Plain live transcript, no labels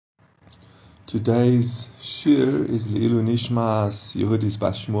Today's shir is Leilu Nishmas Yehudis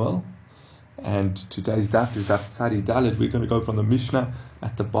Bas Shmuel, and today's daf is daf Tzadi Dalet. We're going to go from the Mishnah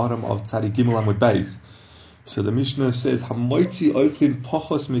at the bottom of Tzadi Gimel Amud Beis. So the Mishnah says, "Hamoitzi oichlin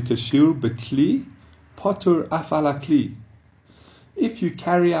pochos mikashir bekli potur afala kli." If you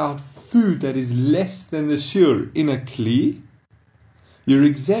carry out food that is less than the shir in a kli, you're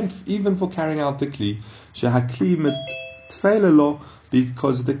exempt even for carrying out the kli. Shehakli mitfeile lo,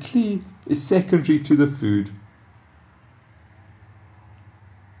 because the kli is secondary to the food.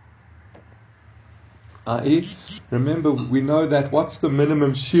 Remember, we know that what's the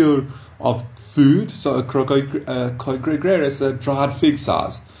minimum shir of food? So a kogregrer is a dried fig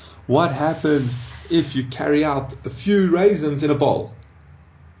size. What happens if you carry out a few raisins in a bowl?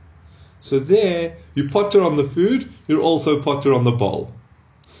 So there, you potter on the food, you're also potter on the bowl.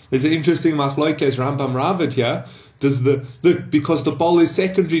 There's an interesting machlokes Rambam Ravid here. Because the bowl is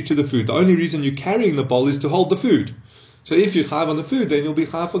secondary to the food. The only reason you're carrying the bowl is to hold the food. So if you're chayav on the food, then you'll be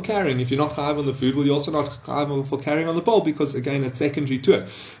chayav for carrying. If you're not chayav on the food, well, you're also not chayav for carrying on the bowl, because again, it's secondary to it.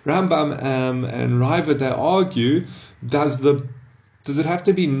 Rambam and Ravid, they argue, does it have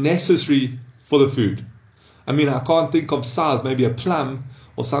to be necessary for the food? I mean, I can't think of size, maybe a plum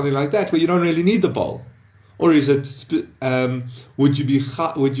or something like that, where you don't really need the bowl. Or is it? Would you,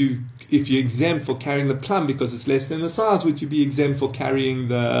 if you're exempt for carrying the plum because it's less than the size, would you be exempt for carrying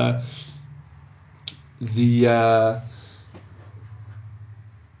would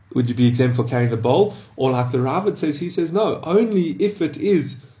you be exempt for carrying the bowl? Or like the Ravid says, he says no, only if it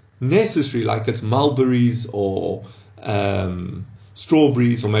is necessary, like it's mulberries or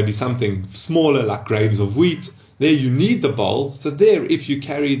strawberries or maybe something smaller like grains of wheat. There you need the bowl. So there, if you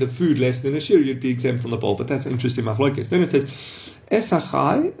carry the food less than a shir, you'd be exempt on the bowl. But that's interesting machlokes. Then it says,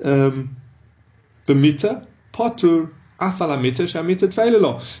 Esachai b'mita potur afala mita shamita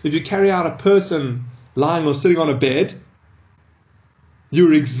tfeilelo. If you carry out a person lying or sitting on a bed,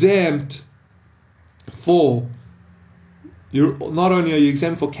 you're exempt not only are you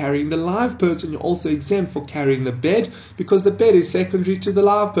exempt for carrying the live person, you're also exempt for carrying the bed, because the bed is secondary to the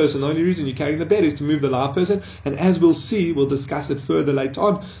live person. The only reason you're carrying the bed is to move the live person. And as we'll see, we'll discuss it further later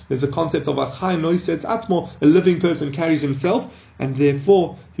on, there's a concept of achai noisetz atzmo, a living person carries himself, and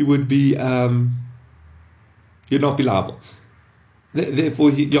therefore he would be, you'd not be liable. Therefore,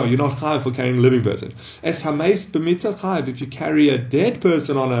 you're not chayav for carrying a living person. Es hameis b'mita chayav, if you carry a dead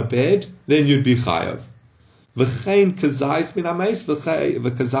person on a bed, then you'd be chayav. And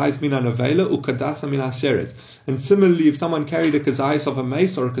similarly, if someone carried a kazayis of a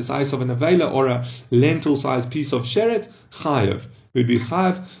mace or a kazayis of a nevela or a lentil-sized piece of sheret, chayav would be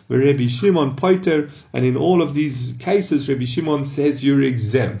chayav. Rabbi Shimon poiter, and in all of these cases, Rabbi Shimon says you're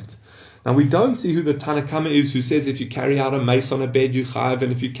exempt. Now we don't see who the Tanakama is who says if you carry out a mace on a bed, you chayav,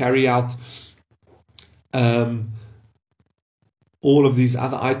 and if you carry out all of these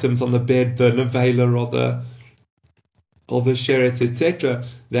other items on the bed, the nevela or the sheretz, etc.,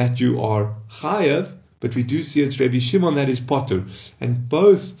 that you are chayav, but we do see it's Rabbi Shimon that is potter. And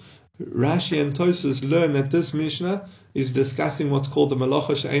both Rashi and Tosas learn that this Mishnah is discussing what's called the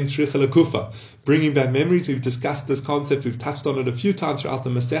Melacha she'ein Tzricha Legufo. Bringing back memories, we've discussed this concept, we've touched on it a few times throughout the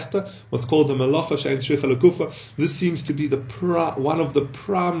Masechta, what's called the Melacha she'ein Tzricha Legufo. This seems to be one of the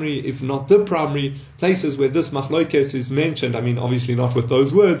primary, if not the primary, places where this machlokes is mentioned. I mean, obviously not with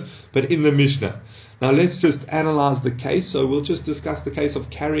those words, but in the Mishnah. Now let's just analyze the case. So we'll just discuss the case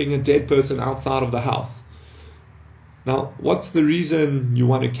of carrying a dead person outside of the house. Now, what's the reason you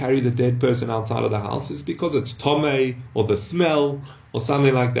want to carry the dead person outside of the house? Is because it's tomei, or the smell, or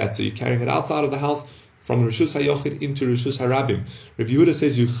something like that. So you're carrying it outside of the house from Rishus HaYochid into Rishus HaRabim. Rabbi Yehuda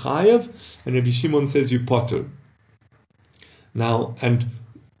says you chayav, and Rabbi Shimon says you potter. Now, and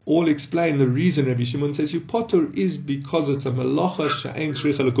all explain the reason Rabbi Shimon says you potter is because it's a Melacha she'ein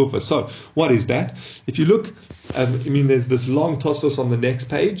Tzricha Legufo. So, what is that? If you look, there's this long tostos on the next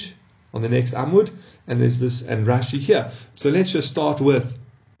page, on the next Amud, and there's this, and Rashi here. So let's just start with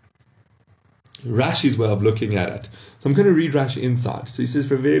Rashi's way of looking at it. So I'm going to read Rashi inside. So he says,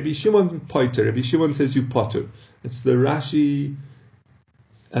 from Rabbi Shimon potter, Rabbi Shimon says you potter. It's the Rashi.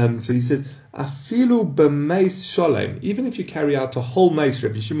 So he says, afilu b'meis sholem, even if you carry out a whole mace,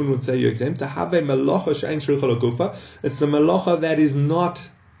 Rabbi Shimon would say you're exempt. To have a melacha she'ein tzricha legufo, it's a melacha that is not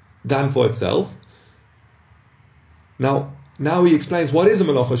done for itself. Now he explains what is a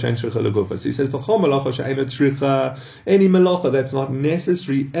melacha she'ein tzricha legufo. So he says, v'chol melacha she'ein tzricha, any melacha that's not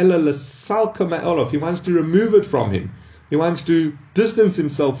necessary, ela l'salka ma'olov, he wants to remove it from him. He wants to distance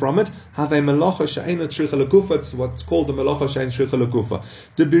himself from it. Have a Melacha she'eina Tzricha Legufo. It's what's called the Melacha she'ein Tzricha Legufo.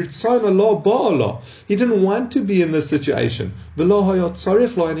 The birtzon lo ba'ala. He didn't want to be in this situation. V'lo hayot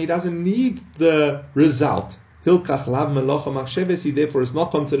tzarich lo, and he doesn't need the result. Hilkach lav melacha machsheves. He therefore is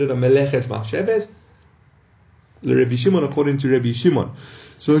not considered a meleches machsheves. Rabbi Shimon, according to Rabbi Shimon.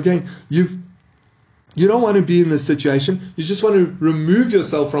 So again, you don't want to be in this situation. You just want to remove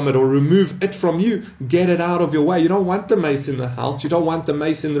yourself from it, or remove it from you. Get it out of your way. You don't want the mace in the house. You don't want the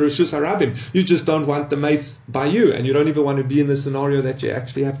mace in the Rishus Harabim. You just don't want the mace by you. And you don't even want to be in the scenario that you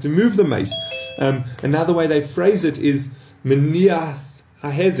actually have to move the mace. Another way they phrase it is Menias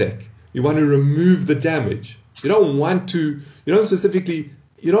HaHezek. You want to remove the damage. You're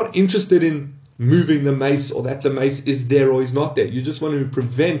not interested in moving the mace, or that the mace is there or is not there. You just want to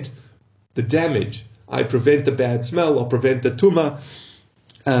prevent the damage. I prevent the bad smell, or prevent the tumah,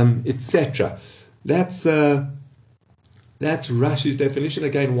 etc. That's Rashi's definition.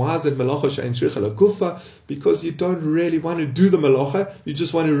 Again, why is it Melacha she'ein Tzricha Legufo? Because you don't really want to do the Melacha. You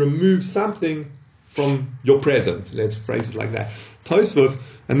just want to remove something from your presence. Let's phrase it like that. Tosfos,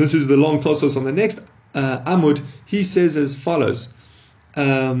 and this is the long Tosfos on the next Amud, he says as follows.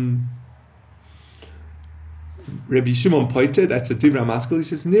 Rabbi Shimon pointed, that's the Dibra Maskell, he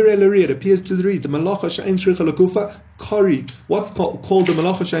says, Nire Lari, it appears to read, the Melacha she'ein Tzricha Legufo, Kari. What's called the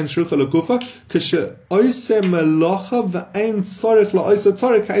Melacha she'ein Tzricha Legufo? Kashe oise Melacha v'ein tzarich la'oise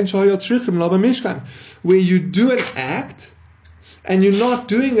tzarich ha'ein shahayot tzrichim la b'mishkan. Where you do an act, and you're not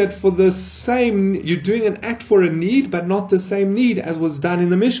doing it for the same, you're doing an act for a need, but not the same need as was done in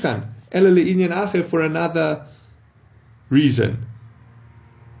the Mishkan. Ela le'inyan acher, for another reason.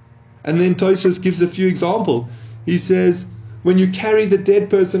 And then Tosfos gives a few examples. He says, when you carry the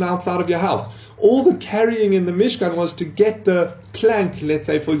dead person outside of your house, all the carrying in the Mishkan was to get the plank, let's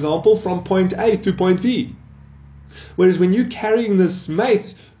say, for example, from point A to point B. Whereas when you're carrying this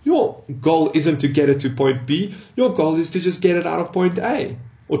mace, your goal isn't to get it to point B. Your goal is to just get it out of point A,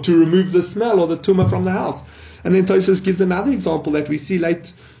 or to remove the smell or the tumah from the house. And then Tosfos gives another example that we see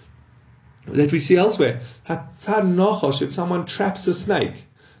elsewhere. Hatzan nochosh, if someone traps a snake.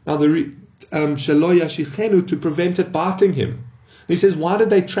 Now the shelo yashichenu, to prevent it biting him. And he says, why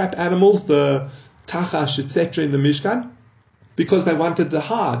did they trap animals, the tachash, etc., in the Mishkan? Because they wanted the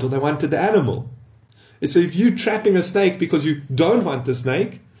hide, or they wanted the animal. And so if you're trapping a snake because you don't want the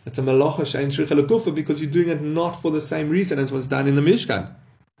snake, it's a Melacha she'ein Tzricha Legufo, because you're doing it not for the same reason as was done in the Mishkan.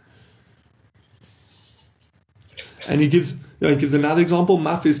 And he gives another example,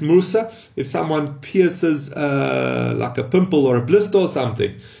 mafis mursa, if someone pierces like a pimple or a blister or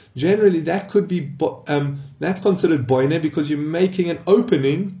something. Generally, that could be that's considered boine, because you're making an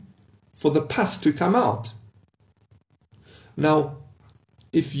opening for the pus to come out. Now,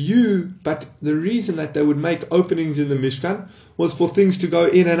 but the reason that they would make openings in the Mishkan was for things to go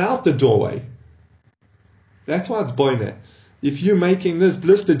in and out the doorway. That's why it's boine. If you're making this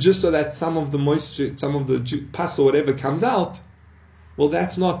blister just so that some of the moisture, some of the pus or whatever comes out, well,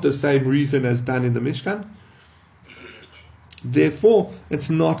 that's not the same reason as done in the Mishkan. Therefore,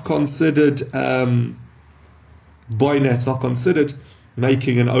 it's not considered boina, it's not considered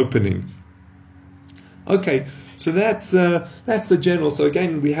making an opening. Okay, so that's the general. So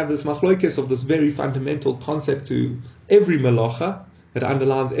again, we have this machlokes of this very fundamental concept to every melacha, that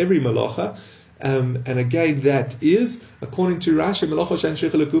underlines every melacha. And again, that is, according to Rashi, Melacha she'ein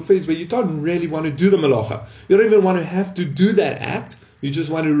Tzricha Legufo is where you don't really want to do the melacha. You don't even want to have to do that act. You just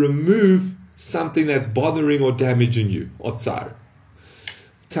want to remove something that's bothering or damaging you, or tsar.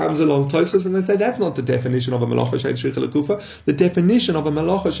 Comes along Tosfos and they say that's not the definition of a Melacha she'ein Tzricha Legufo. The definition of a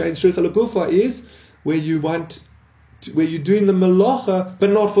Melacha she'ein Tzricha Legufo is where you're doing the melacha,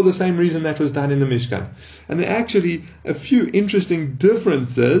 but not for the same reason that was done in the Mishkan. And there are actually a few interesting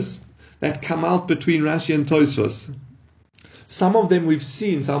differences that come out between Rashi and Tosfos. Some of them we've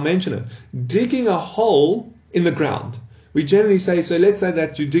seen, so I'll mention it. Digging a hole in the ground. We generally say, so let's say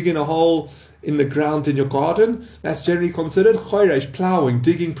that you dig in a hole in the ground in your garden, that's generally considered choresh, plowing,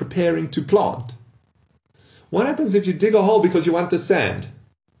 digging, preparing to plant. What happens if you dig a hole because you want the sand?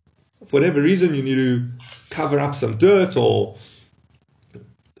 For whatever reason, you need to cover up some dirt or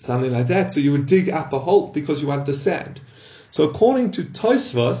something like that, so you would dig up a hole because you want the sand. So according to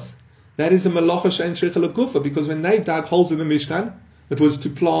Tosfos, that is a Melacha she'ein Tzricha Legufo, because when they dug holes in the Mishkan, it was to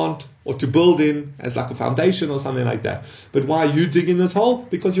plant or to build in as like a foundation or something like that. But why are you digging this hole?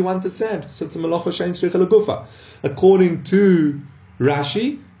 Because you want the sand. So it's a Melacha she'ein Tzricha Legufo. According to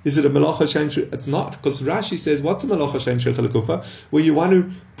Rashi, is it a Melacha she'ein Tzricha? It's not, because Rashi says, what's a Melacha she'ein Tzricha Legufo? Where you want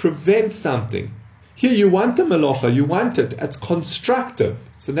to prevent something. Here you want the melacha, you want it. It's constructive.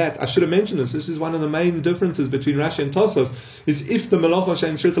 So that, I should have mentioned this. This is one of the main differences between Rashi and Tosfos, is if the melacha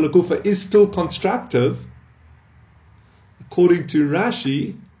she'en tzricha legufo is still constructive, according to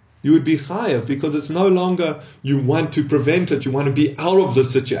Rashi, you would be chayav, because it's no longer you want to prevent it, you want to be out of the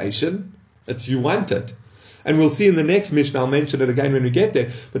situation. It's you want it. And we'll see in the next Mishnah, I'll mention it again when we get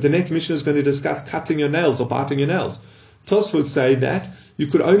there, but the next Mishnah is going to discuss cutting your nails or biting your nails. Tosfos say that you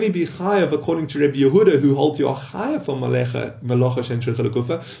could only be chayav according to Rabbi Yehuda, who holds you are chayav for melacha she'en tzricha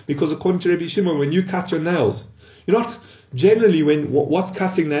legufo, because according to Rabbi Shimon, when you cut your nails, you're not generally, what's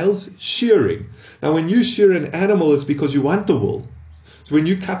cutting nails? Shearing. Now when you shear an animal, it's because you want the wool. So when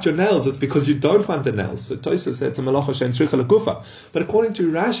you cut your nails, it's because you don't want the nails. So Tosfos said it's a melacha she'en tzricha legufo. But according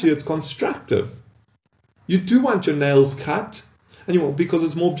to Rashi, it's constructive. You do want your nails cut, and you want, because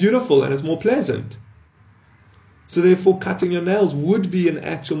it's more beautiful and it's more pleasant. So therefore, cutting your nails would be an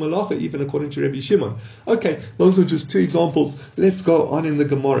actual melacha, even according to Rabbi Shimon. Okay, those are just two examples. Let's go on in the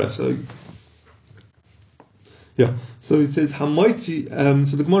Gemara. So it says Hamoitzi.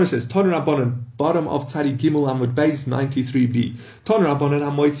 So the Gemara says Ton Rabbanan, bottom of Tzadi Gimel Amud Beis 93b. Ton Rabbanan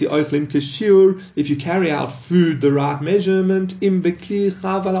Hamoitzi Oichlin Keshir. If you carry out food the right measurement, Im Bekli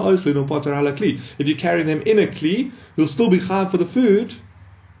Chav Ala Oichlin or Poter Ala Kli. If you carry them in a Kli, you'll still be chav for the food,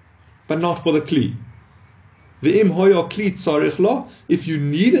 but not for the Kli. V'im hoyo kli tzarich lo. If you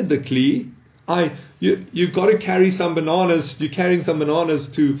needed the kli, you got to carry some bananas. You're carrying some bananas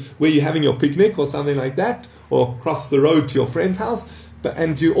to where you're having your picnic or something like that, or across the road to your friend's house.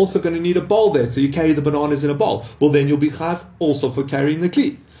 And you're also going to need a bowl there, so you carry the bananas in a bowl. Well, then you'll be chav also for carrying the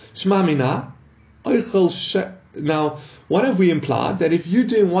kli. Shma mina. Now, what have we implied? That if you're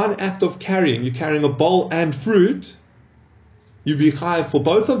doing one act of carrying, you're carrying a bowl and fruit, you'd be chayiv for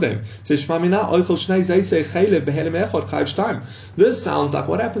both of them. This sounds like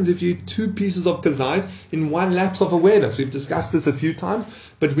what happens if you eat two pieces of kazais in one lapse of awareness. We've discussed this a few times,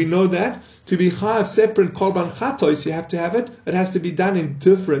 but we know that to be chayiv separate korban chatos, you have to have it. It has to be done in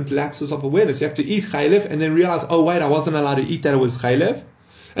different lapses of awareness. You have to eat chaylev and then realize, oh wait, I wasn't allowed to eat that, it was chaylev.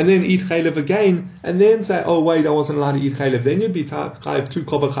 And then eat chaylev again, and then say, oh wait, I wasn't allowed to eat chaylev. Then you'd be chayiv two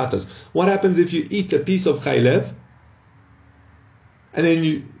korban chatos. What happens if you eat a piece of chaylev, and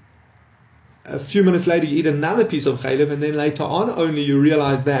then a few minutes later you eat another piece of chaylev, and then later on only you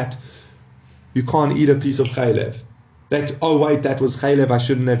realize that you can't eat a piece of chaylev. That, oh wait, that was chaylev, I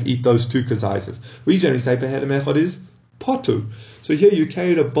shouldn't have eaten those two kazaises. We generally say behelim echad is potu. So here you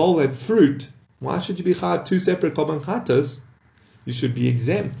carried a bowl and fruit. Why should you be chayav two separate korban chatas? You should be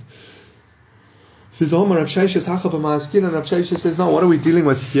exempt. Says Omar Rav Sheshes hacha b'ma'askin, and Rav Sheshes says, no, what are we dealing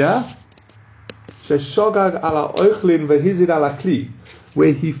with here? Sheshogag ala oichlin v'hizid ala kli,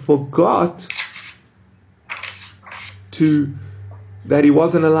 where he forgot that he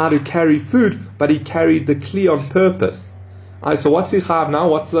wasn't allowed to carry food, but he carried the kli on purpose. So what's the chayav now?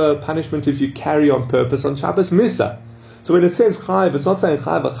 What's the punishment if you carry on purpose on Shabbos? Misa. So when it says chayav, it's not saying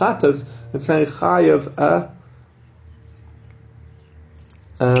chayav a chatas, it's saying chayav a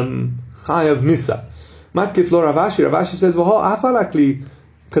chayav misa. Matkif lo Ravashi. Ravashi says v'ho afal akli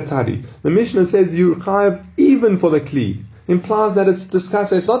katari. The Mishnah says you chayav even for the kli. Implies that it's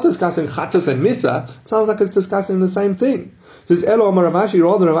not discussing chatas and misa. It sounds like it's discussing the same thing. It says Elo Amar Ravashi.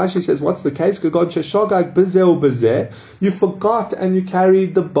 Rather, Ravashi says, what's the case? You forgot and you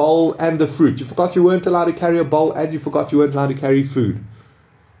carried the bowl and the fruit. You forgot you weren't allowed to carry a bowl, and you forgot you weren't allowed to carry food.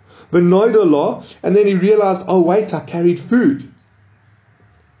 And then he realized, oh wait, I carried food.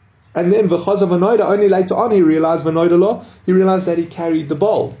 And then only later on he realized that he carried the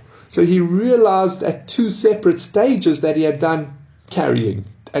bowl. So he realized at two separate stages that he had done carrying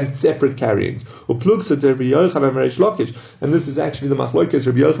and separate carryings. And this is actually the machlokes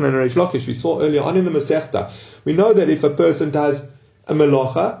Rabbi Yochanan and Reish Lakish we saw earlier on in the Masechta. We know that if a person does a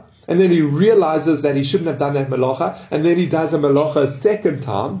melacha and then he realizes that he shouldn't have done that melacha, and then he does a melacha a second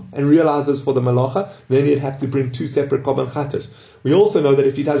time and realizes for the melacha, then he'd have to bring two separate korban chatas. We also know that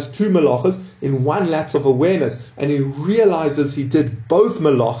if he does two melachas in one lapse of awareness and he realizes he did both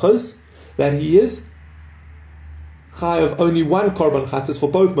melachas, that he is chayav only one korban chatas for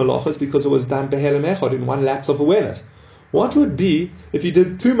both melachas because it was done behelim echad in one lapse of awareness. What would be if he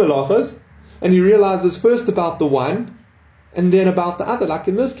did two melachas and he realizes first about the one and then about the other, like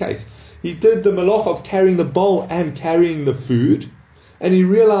in this case. He did the melacha of carrying the bowl and carrying the food, and he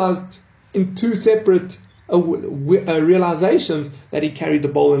realized in two separate realizations that he carried the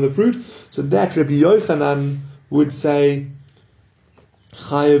bowl and the fruit. So that Rabbi Yochanan would say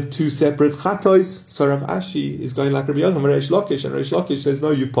chayav two separate chatos. So Rav Ashi is going like Rabbi Yochanan, Reish Lakish, and Reish Lakish says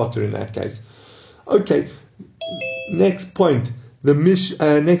no, you potter in that case. Okay, next point.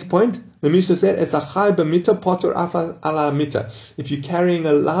 Next point. The Mishnah said, "Es achai b'mita potur afa ala mita." If you're carrying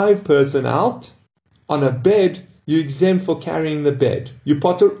a live person out on a bed, you're exempt for carrying the bed. You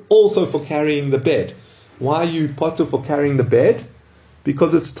potter also for carrying the bed. Why are you potter for carrying the bed?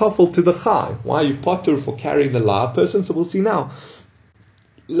 Because it's toffel to the chai. Why are you potter for carrying the live person? So we'll see now.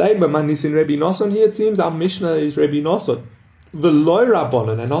 Leiba manisin Rabbi Nosson. Here it seems our Mishnah is Rabbi Nosson. V'loy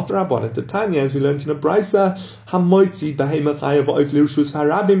Rabbanon and not Rabbanon. The Tanya, as we learned in a brisa, hamoitzi behema chayav oif lirshus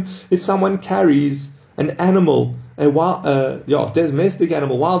harabim. If someone carries an animal, a wild, domestic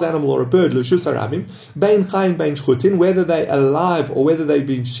animal, wild animal, or a bird, lirshus harabim, bein chayin bein shchutin, whether they're alive or whether they've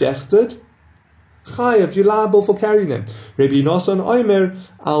been shechted, chayav, you're liable for carrying them. Rabbi Nosson oimer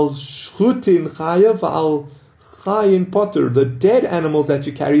al shchutin chayav al chayin potter. The dead animals that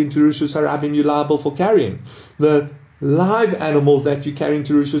you carry into rishus harabim, you're liable for carrying. The live animals that you carry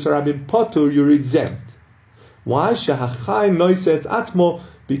into Rishus Harabim Potter, you're exempt. Why? Shehachai noisetz atmo,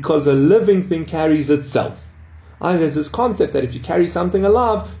 because a living thing carries itself. And there's this concept that if you carry something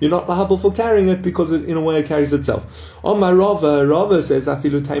alive, you're not liable for carrying it because in a way it carries itself. Omar Rava says,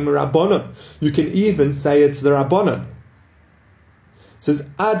 Afilu Taima Rabbanon. You can even say it's the Rabbanon. It says,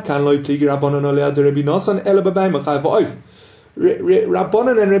 Ad kan loy pligi Rabbanon oleh de Rabbi Nosson ele b'beim achai v'oif.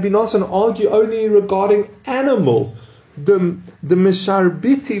 Rabbanon and Rabbi Nosson argue only regarding animals. The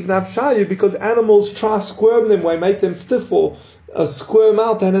misharbitiv nafshayu, because animals try to squirm them away, make them stiff or squirm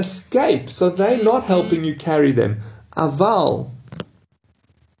out and escape. So they're not helping you carry them. Aval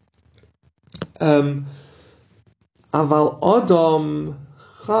Adam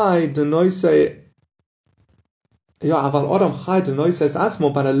chai denoise. Aval Adam chai denoise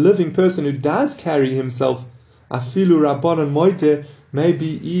atmo, but a living person who does carry himself, afilu rabbanon moite,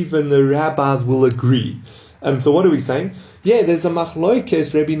 maybe even the rabbis will agree. So what are we saying? Yeah, there's a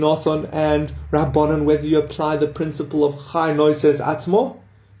machloikes, Rabbi Nosson and Rabbanon, whether you apply the principle of chai noises atzmo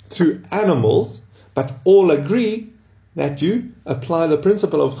to animals, but all agree that you apply the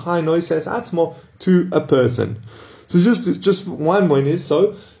principle of chai noises atzmo to a person. So just one point is,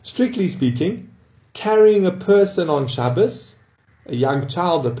 so strictly speaking, carrying a person on Shabbos, a young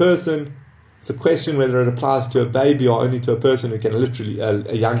child, a person, it's a question whether it applies to a baby or only to a person who can literally,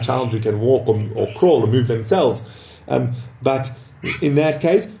 a young child who can walk or crawl or move themselves. But in that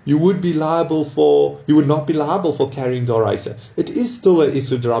case, you would not be liable for carrying Doraisa. It is still an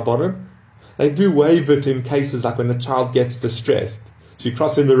Isur D'Rabbanan. They do waive it in cases like when a child gets distressed. So you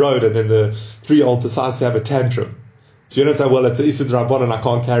cross in the road and then the 3-year-old decides to have a tantrum. So you don't say, well, it's an Isur D'Rabbanan, I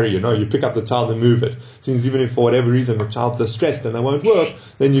can't carry you. No, you pick up the child and move it. Since even if for whatever reason the child's distressed and they won't work,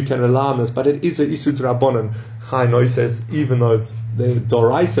 then you can rely on this. But it is an Isur D'Rabbanan, Chai Noises, even though it's the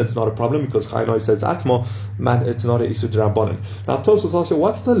Doraisa, it's not a problem because Chai Noises Atmo, man, it's not an Isur D'Rabbanan. Now, Tosos also,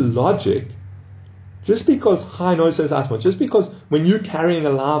 what's the logic? Just because Chai Noises Atmo, just because when you're carrying a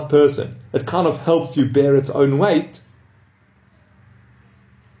live person, it kind of helps you bear its own weight,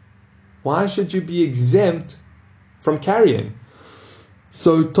 why should you be exempt from carrying?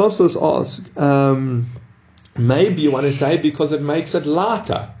 So Tosfos asks, maybe you want to say because it makes it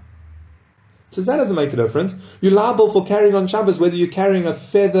lighter. So that doesn't make a difference. You're liable for carrying on Shabbos whether you're carrying a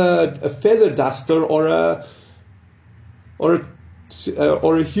feather duster or a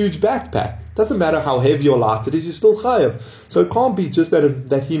huge backpack. Doesn't matter how heavy or light it is, you're still chayav. So it can't be just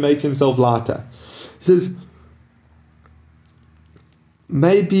that he makes himself lighter. He says,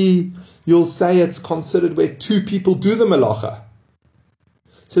 maybe you'll say it's considered where 2 people do the Melacha.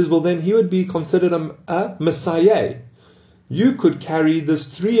 He says, well then he would be considered a Messiah. You could carry this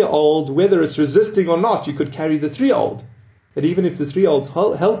 3-year-old, whether it's resisting or not, you could carry the 3-year-old. And even if the 3-year-old's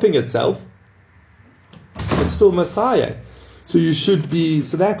helping itself, it's still Messiah. So you should be,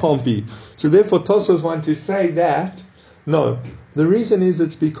 so that can't be. So therefore Tosos want to say that, no, the reason is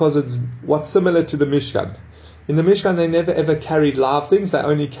it's because it's what's similar to the Mishkan. In the Mishkan, they never ever carried live things, they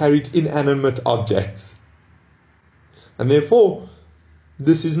only carried inanimate objects. And therefore,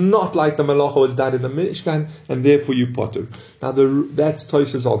 this is not like the Melacha was done in the Mishkan, and therefore you potter. Now, that's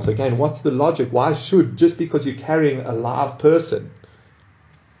Tosas also. Again, what's the logic? Why should, just because you're carrying a live person,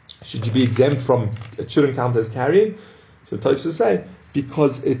 should you be exempt from, it shouldn't count as carrying? So Tosas say,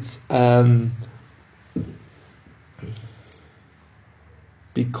 because it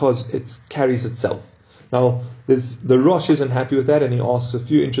carries itself. Now, the Rosh isn't happy with that, and he asks a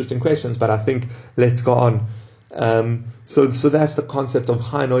few interesting questions, but I think let's go on. So that's the concept of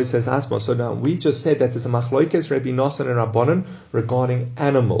Chai Noises Asma. So now, we just said that there's a Machloikes, Rabbi Nosson and Rabbanon regarding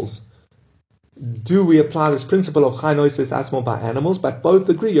animals. Do we apply this principle of Chai Noises Asma by animals? But both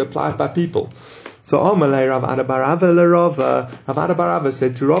agree you apply it by people. So Amalei Rav Adabarava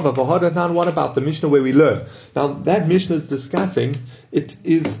said to Rav, what about the Mishnah where we learn? Now, that Mishnah is discussing, it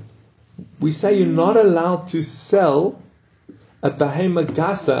is we say you're not allowed to sell a behemoth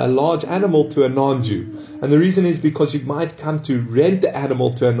gasa, a large animal, to a non-Jew. And the reason is because you might come to rent the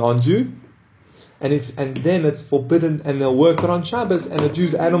animal to a non-Jew, and then it's forbidden, and they'll work it on Shabbos, and a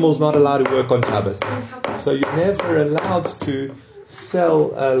Jew's animal is not allowed to work on Shabbos. So you're never allowed to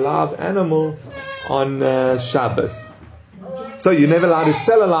sell a live animal on Shabbos. So you're never allowed to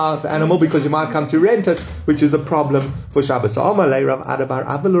sell a live animal because you might come to rent it, which is a problem for Shabbos. So Amalei Rav Adabar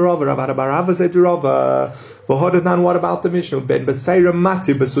Ava said to Rav, what about the Mishnah? Ben Beseira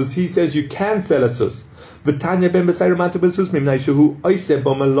Mati Besus. He says you can sell a sus. V'tanya Ben Beseira Mati Besus Mimnei Shehu Oiseh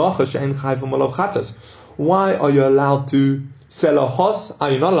Bo Melacha She'en Chai V'Molav Chatas. Why are you allowed to sell a horse? Are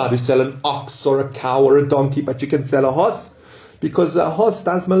you not allowed to sell an ox or a cow or a donkey, but you can sell a horse? Because a horse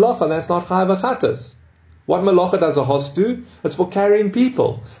does melacha, that's not chai v'chatas. What melacha does a horse do? It's for carrying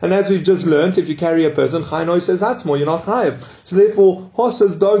people. And as we've just learned, if you carry a person, chai no says atzmo, you're not chayav. So therefore,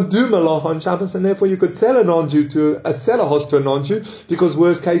 horses don't do melacha on Shabbos, and therefore you could sell a non-Jew sell a horse to a non-Jew, because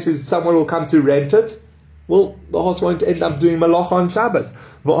worst case is someone will come to rent it. Well, the horse won't end up doing melacha on Shabbos.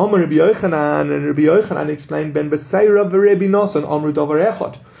 V'omer Rabbi Yochanan, and Rabbi Yochanan explained ben beseira v'Rebbi Nosson amru davar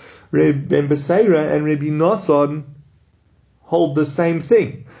echad. Ben beseira and Rabbi Nosson hold the same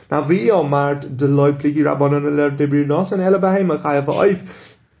thing. Now, if you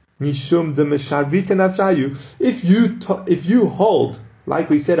hold, like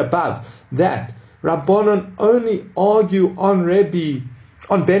we said above, that Rabbanon only argue on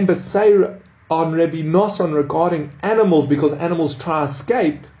Ben Beseira, on Rabbi Nosson regarding animals because animals try to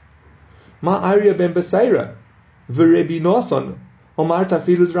escape, Ma Arya Ben Beseira, Rabbi Nosson. Why would Rabbi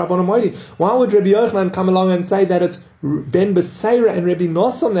Yochanan come along and say that it's Ben Beseira and Rabbi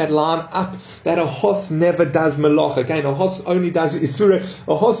Nosson that line up that a horse never does melacha? Again, a horse only does isura.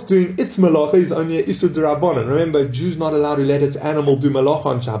 A horse doing its melacha is only a isur d'Rabbanan. Remember, a Jew's not allowed to let its animal do melacha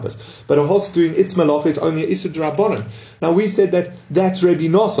on Shabbos, but a horse doing its melacha is only a isur d'Rabbanan. Now we said that that's Rabbi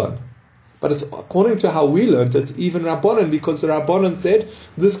Nosson. But it's according to how we learned, it's even Rabbanan, because the Rabbanan said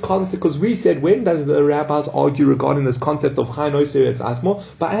this concept, because we said, when does the rabbis argue regarding this concept of Chai Noisei Etz Asmo?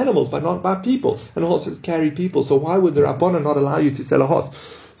 By animals, but not by people. And horses carry people. So why would the Rabbanan not allow you to sell a horse?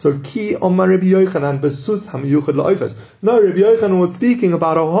 So Ki Omar Rabbi Yochanan Besus Hamiyuchad La'ofes. No, Rabbi Yochanan was speaking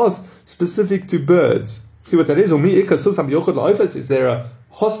about a horse specific to birds. See what that is? Is there a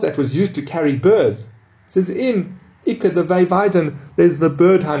horse that was used to carry birds? It says in Ikka the Veivaiden, there's the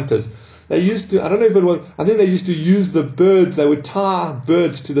bird hunters. They used to, I don't know if it was, I think they used to use the birds, they would tie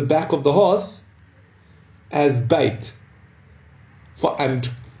birds to the back of the horse as bait. And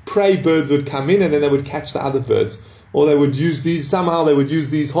prey birds would come in and then they would catch the other birds. Or they would use these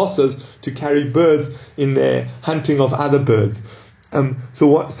horses to carry birds in their hunting of other birds.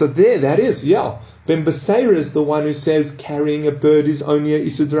 So there that is, yeah. Ben Beseira is the one who says carrying a bird is only a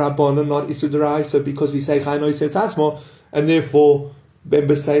Isur D'Rabbanan, not Isur D'Oraisa, because we say Chai Noisei Etz Asmo, and therefore Ben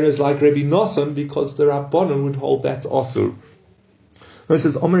Beseira is like Rabbi Nosson because the Rabbanon would hold that's Asur. It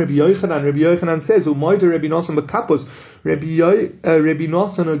says, Omer Rabbi Yochanan says, Umoida Rabbi Nosson Bekapos. Rabbi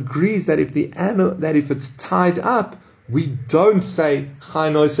Nosson agrees that if it's tied up, we don't say Chai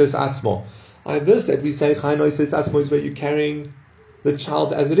Noisei Etz Asmo. That we say Chai Noisei Etz Asmo is where you're carrying the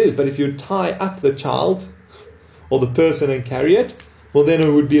child as it is. But if you tie up the child or the person and carry it, well, then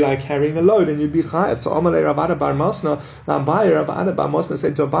it would be like carrying a load, and you'd be chayav. So Amalei Rav Ada Bar Mosna, Abaye Rav Ada Bar Mosna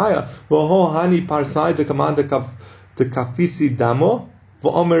said to Abaye, "V'ho hani parsai the commander the kafisi damo."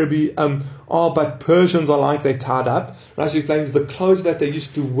 But Persians are like they tied up. Rashi explains the clothes that they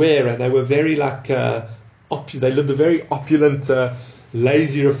used to wear, and they were very like they lived a very opulent,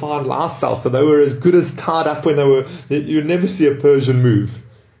 lazy, refined lifestyle. So they were as good as tied up when they were. You'd never see a Persian move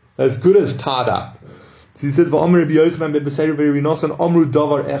as good as tied up. So he says, "V'Omer Rabbi Yochanan ben Beseira Rabbi Nosson Omru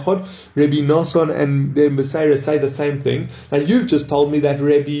Davar Echad." Rabbi Nosson and Ben Beseira say the same thing. Now you've just told me that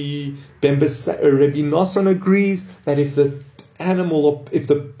Rabbi Nosson agrees that if the animal or if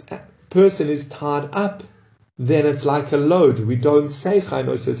the person is tied up, then it's like a load. We don't say Chai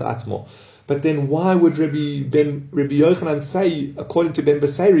Noisei Etz Asmo. But then why would Rabbi Yochanan say, according to Ben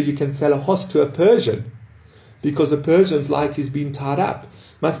Beseira, you can sell a horse to a Persian? Because a Persian's like he's been tied up.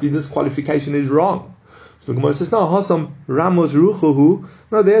 Must be this qualification is wrong. So the Gemara says, no, Hasam Ramos Ruchuhu.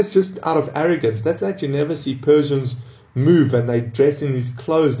 No, that's just out of arrogance. That's actually never see Persians move and they dress in these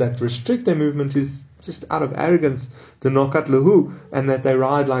clothes that restrict their movement is just out of arrogance, the Nokat Lahu, and that they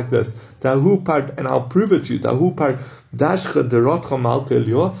ride like this. Dahu part, and I'll prove it to you. Dahu part Dashcha Derotcha Malka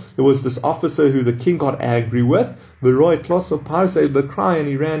Elio. There was this officer who the king got angry with. V'roi Tloso Parsei B'Krai, and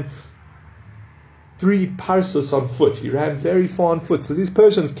he ran 3 parsos on foot. He ran very far on foot. So these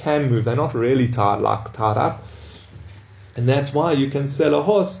Persians can move. They're not really tied up. And that's why you can sell a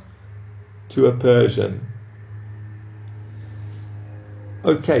horse to a Persian.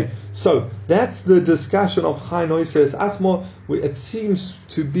 Okay, so that's the discussion of Chai Noises Atmo. It seems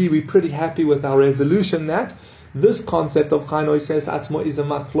to be we're pretty happy with our resolution that this concept of Chai Noises Atmo is a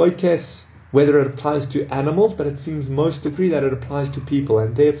machloikes, whether it applies to animals, but it seems most agree that it applies to people,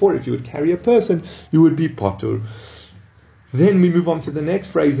 and therefore if you would carry a person, you would be potur. Then we move on to the next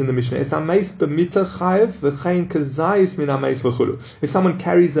phrase in the Mishnah. If someone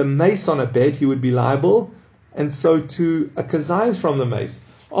carries a mace on a bed, he would be liable, and so to a kazayis from the mace.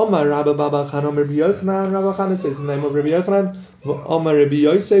 Omar Rabba Baba Khan, Omar Rabbi Yochanan, Rabbi Khan says the name of Rabbi Yochanan, Omar Rabbi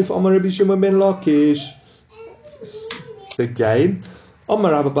Yosef, Omar Rabbi Shimon ben Lakish. Again,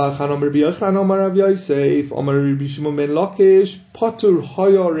 Omar Rabba Baba Khan, Omar Rabbi Yochanan, Omar Rabbi Yosef, Omar Rabbi Shimon ben Lakish, Potter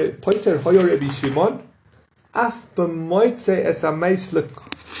Hoyor Rabbi Shimon, Af b'moitze es ameis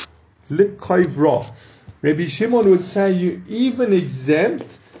l'koivro. Rabbi Shimon would say you even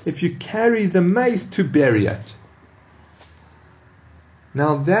exempt if you carry the mace to bury it.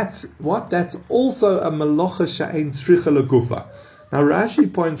 Now that's what? That's also a Melacha she'ein Tzricha Legufo. Now Rashi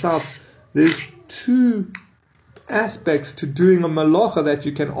points out there's two aspects to doing a Melacha that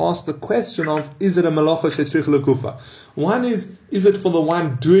you can ask the question of, is it a Melacha she'ein Tzricha Legufo? One is it for the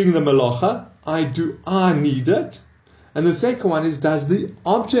one doing the Melacha? I need it? And the second one is, does the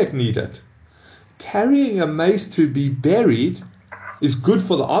object need it? Carrying a mace to be buried is good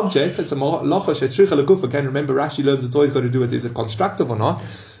for the object. It's a Melacha she'Tzricha Legufo. Again, remember Rashi learns it's always got to do with is it constructive or not.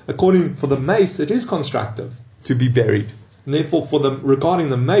 According for the mace, it is constructive to be buried. And therefore,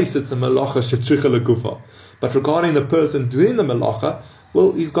 regarding the mace, it's a Melacha she'Tzricha Legufo. But regarding the person doing the Melacha,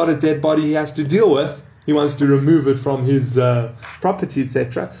 well, he's got a dead body he has to deal with. He wants to remove it from his property,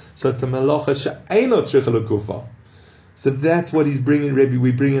 etc. So it's a Melacha she'eino Tzricha Legufo. So that's what we're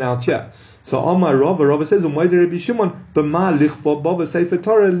bringing out here. So Omar Rava says, Rabbi Shimon, b'ma lichbo bo b'sefer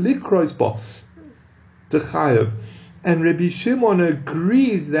Torah likrois bo t'chayev. And Rabbi Shimon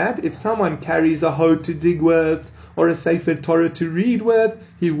agrees that if someone carries a hoe to dig with or a sefer Torah to read with,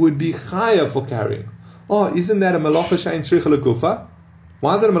 he would be chayev for carrying. Oh, isn't that a Melacha she'ein Tzricha Legufo?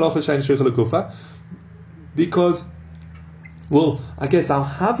 Why is it a Melacha she'ein Tzricha Legufo? Because, I guess our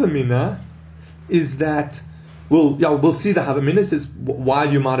Havamina is that, we'll see the Havamina says why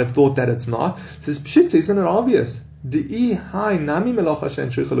you might have thought that it's not. It says, Pshita, isn't it obvious? De'i hai nami Melacha she'ein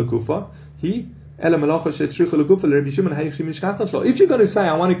Tzricha Legufo, he ela Melacha she'ein Tzricha Legufo l'Rebbi Shimon haychi mishkachos lo. If you're going to say,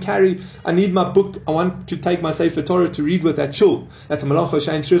 I need my book, I want to take my Sefer Torah to read with that shul, that's a Melacha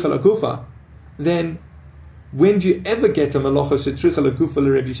she'ein Tzricha Legufo, then when do you ever get a Melacha she'Tzricha Legufo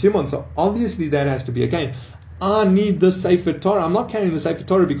l'Rebbi Shimon? So obviously that has to be, again, I need the Sefer Torah. I'm not carrying the Sefer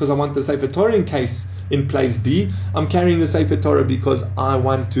Torah because I want the Sefer Torah in place B. I'm carrying the Sefer Torah because I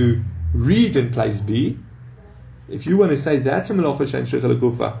want to read in place B. If you want to say that's a Melacha she'ein Tzricha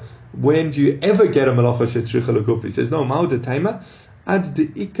Legufo, when do you ever get a Melacha she'Tzricha Legufo? He says, no, ma'u detema, ad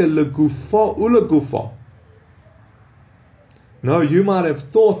de'ika legufo ulegufo. No, you might have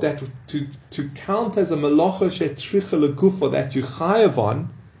thought that to count as a Melacha she'Tzricha Legufo that you chayav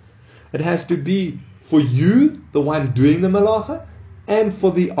on, it has to be for you, the one doing the Melacha, and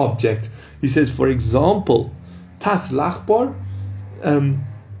for the object. He says, for example, tas lachbor,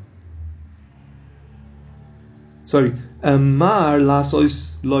 mar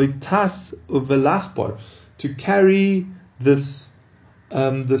lasos loy tas uvelachbor, to carry this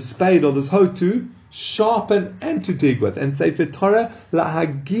the spade or this hoe to sharpen and to dig with. And Sefer Torah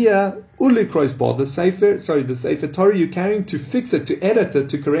lahagia ulikrois bar, the Sefer Torah you're carrying to fix it, to edit it,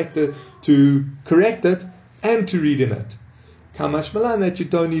 to correct it, and to read in it. Kamash malan that you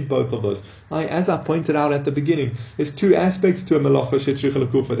don't need both of those. As I pointed out at the beginning, there's two aspects to a Melacha she'Tzricha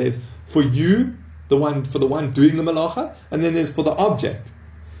Legufo. There's for you, the one doing the Melacha, and then there's for the object.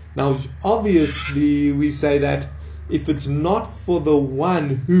 Now, obviously, we say that if it's not for the one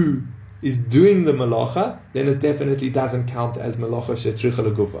who is doing the Melacha, then it definitely doesn't count as Melacha she'Tzricha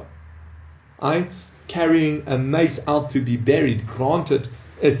Legufo. Carrying a mace out to be buried, granted,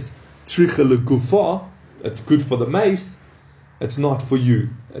 it's Tzricha Legufo, it's good for the mace, it's not for you.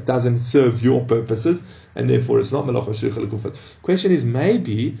 It doesn't serve your purposes, and therefore it's not Melacha she'Tzricha Legufo. Question is,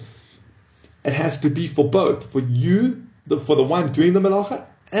 maybe it has to be for both, for you, for the one doing the Melacha,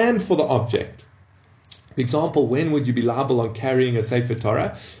 and for the object. For example, when would you be liable on carrying a Sefer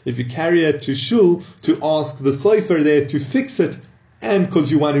Torah? If you carry it to shul to ask the Sefer there to fix it, and because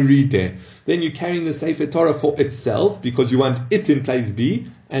you want to read there. Then you're carrying the Sefer Torah for itself, because you want it in place B,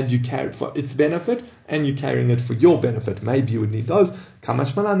 and you carry it for its benefit, and you're carrying it for your benefit. Maybe you would need those.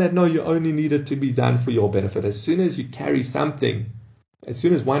 Kamash malan that no, you only need it to be done for your benefit. As soon as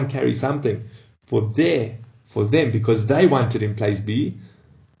one carries something for them, because they want it in place B,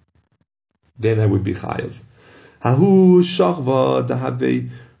 then they would be chayav. Hahu shachva dahave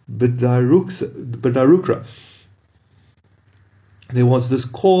bedarukra. There was this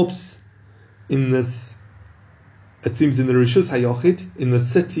corpse in this, it seems in the Rishus Hayochid, in the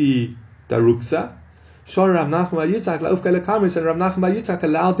city Daruksa. Shor Rav Nachman bar Yitzchak la'ufka lekarmelis, and Rav Nachman bar Yitzchak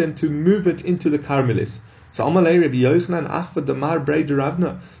allowed them to move it into the Karmelis. So Amalei Rabbi Yochanan Achva Damar Brei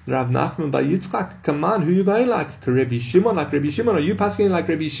Ravna Rav Nachman bar Yitzchak. Come on, who you going like? Rabbi Shimon, like Rabbi Shimon? Are you passing like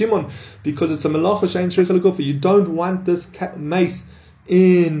Rabbi Shimon? Because it's a Melacha she'ein Tzricha Legufo. You don't want this mace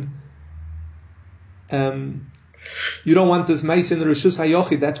in. You don't want this mace in the Rishus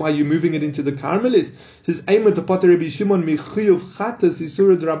Hayochid. That's why you're moving it into the Carmelis. Says Eimer to Potter Rabbi Shimon michuyuv chatas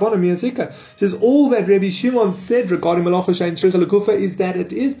isura d'Rabbanan miyazika. Says all that Rabbi Shimon said regarding Melacha she'ein Tzricha Legufo is that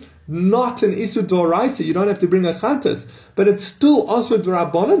it is not an isur d'oraisa. You don't have to bring a chatas, but it's still also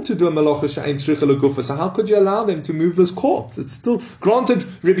d'Rabbanan to do a Melacha she'ein Tzricha Legufo. So how could you allow them to move this corpse? It's still granted.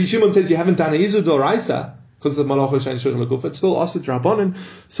 Rabbi Shimon says you haven't done an isur d'oraisa because of Melacha she'ein Tzricha Legufo. It's still also d'Rabbanan.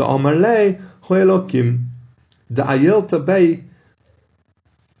 So Amarlei hoelokim. The ayel tabei,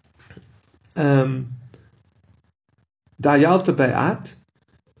 the ayel tabeiat,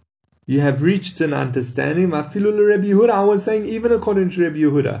 you have reached an understanding. Mafilu Rabbi Yehuda, I was saying even according to Rabbi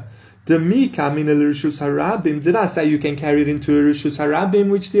Yehuda, demi kamin el rishus harabim. Did I say you can carry it into a rishus harabim,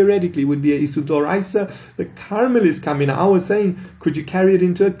 which theoretically would be a isur d'oraisa? The karmelis kamina. I was saying, could you carry it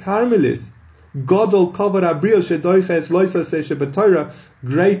into a karmelis? Godol kavod abrios shedoiches loisa seishe b'Torah.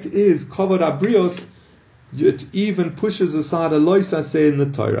 Great is kavod abrios. It even pushes aside a loisa say in the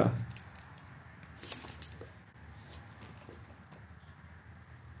Torah.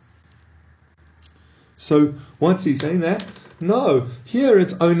 So what's he saying there? No, here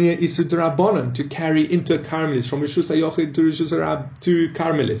it's only a isur d'Rabbanan to carry into Carmelis, from Rishus Hayochid to Rishus Harab to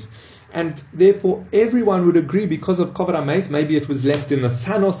Carmelis. And therefore everyone would agree because of Kavod HaMeis, maybe it was left in the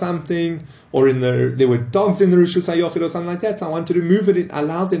sun or something, or there were dogs in the Rishus Hayochid or something like that, so I wanted to move it,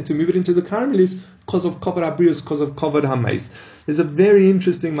 allowed them to move it into the Carmelis because of Kavod HaBrios, because of Kavod HaMeis. There's a very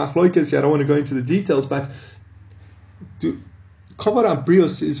interesting machloikas here, I don't want to go into the details, but Kavod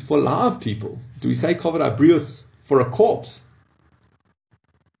HaBrios is for live people. Do we say Kavod HaBrios for a corpse?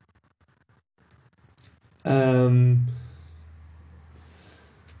 And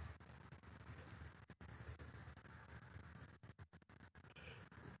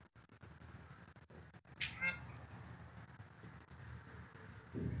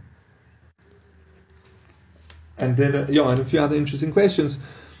then, and a few other interesting questions.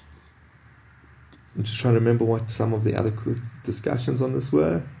 I'm just trying to remember what some of the other discussions on this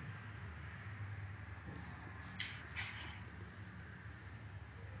were.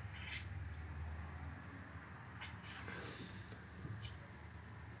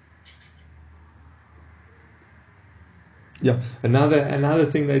 Yeah, another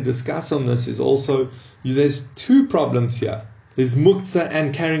thing they discuss on this is also, there's two problems here. There's muktzah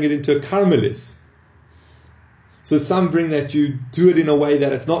and carrying it into a karmelis. So some bring that you do it in a way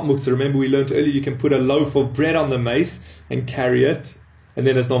that it's not muktzah. Remember we learned earlier you can put a loaf of bread on the mace and carry it, and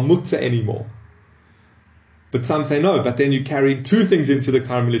then it's not muktzah anymore. But some say no, but then you carry two things into the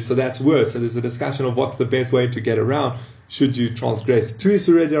karmelis, so that's worse. So there's a discussion of what's the best way to get around. Should you transgress two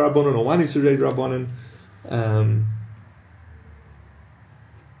isurei d'Rabbanan or one isurei d'Rabbanan?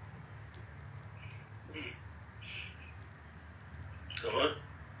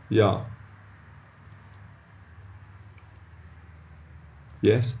 Yeah.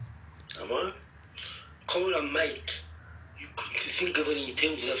 Yes? Kol HaMeit, you could think of it in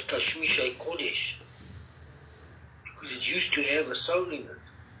terms of Tashmishay Kodesh, because it used to have a soul in it.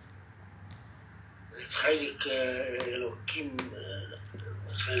 It's Chaylik Elokim.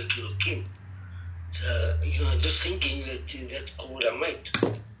 So, just thinking that that's Kol HaMeit.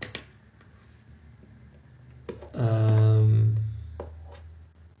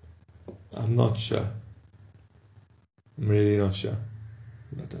 I'm not sure. I'm really not sure.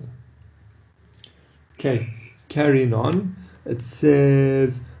 I don't know. Okay, carrying on. It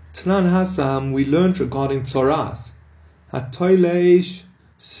says, Tnan Hasam, we learned regarding Tzoras. Hatoileish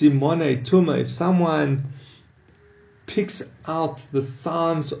Simone Tuma. If someone picks out the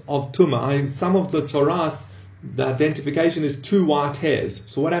signs of Tuma, some of the Tzoras, the identification is two white hairs.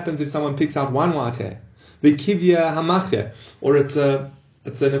 So what happens if someone picks out one white hair? Vikivya Hamache, or it's an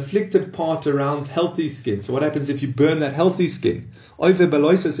afflicted part around healthy skin. So what happens if you burn that healthy skin? Oive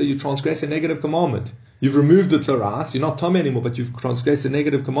beloisa, so you transgress a negative commandment. You've removed the tzaras, you're not Tom anymore, but you've transgressed a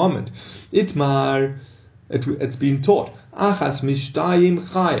negative commandment. Itmar, it's been taught. Achas mishtayim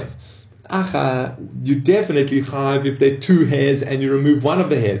chayev. You definitely chayev if there are two hairs and you remove one of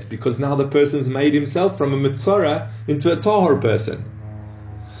the hairs, because now the person's made himself from a mitzora into a tahor person.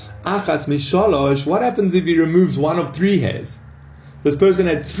 Achatz mishalosh, what happens if he removes one of 3 hairs? This person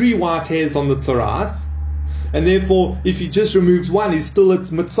had 3 white hairs on the tzaras, and therefore, if he just removes one, he's still at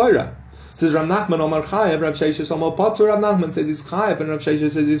mitzora. Says Rav Nachman Omar Chayev, Rav Sheshes Omar Potter. Rav Nachman says he's Chayev, and Rav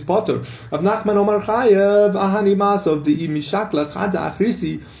Sheshes says he's Potter. Rav Nachman Omar Chayev, Ahani Masov, the Mishakla Chada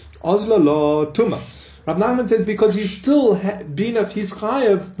Achrisi, Ozlolo Tuma. Rav Nachman says because he's still been of his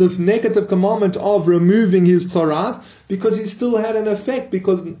Chayev, this negative commandment of removing his tzaras, because he still had an effect,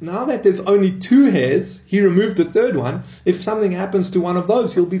 because now that there's only 2 hairs, he removed the 3rd one, if something happens to one of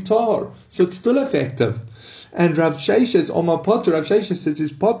those, he'll be tahor. So it's still effective. And Rav Sheshes, Omar Potter, Rav Sheshes says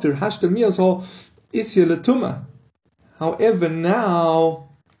his Potter, Hashtamiyos or Isya Latuma. However,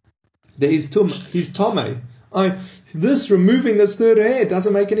 now there is Tumah, he's Tomei. This removing this 3rd hair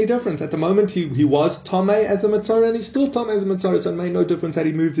doesn't make any difference. At the moment he was Tomei as a Matzorah, and he's still Tomei as a Matzorah, so it made no difference that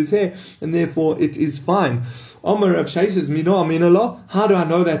he moved his hair, and therefore it is fine. Omar Rav Sheshes, Mino Aminallah, how do I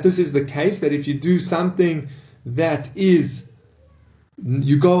know that this is the case, that if you do something that is,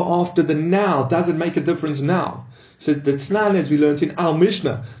 you go after the now, does it make a difference now? Says the Tnan, as we learned in our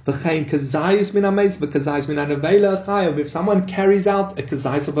Mishnah, if someone carries out a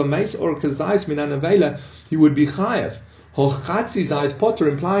kazayis of a mace or a kazayis min anavela, he would be chayav. Hochatzi zayis potter,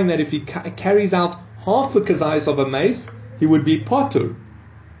 implying that if he carries out half a kazayis of a mace, he would be potter.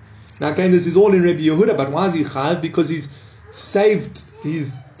 Now again, this is all in Rabbi Yehuda, but why is he chayav? Because he's saved,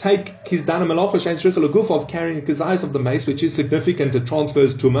 he's done a Melacha Tzricha Legufo of carrying a kazayis of the mace, which is significant. It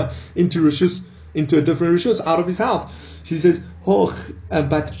transfers tumah into a different rishus out of his house. She says,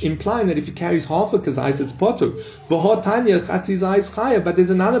 but implying that if he carries half a kazayis, it's potter. V'hotanya chatzi zayis chayav. But there's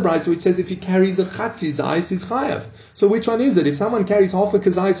another brayso which says if he carries a chatzi zayis, he's chayav. So which one is it? If someone carries half a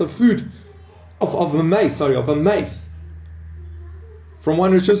kazayis of food, of a mace, from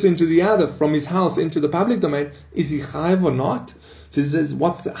one rishus into the other, from his house into the public domain, is he chayav or not? So he says,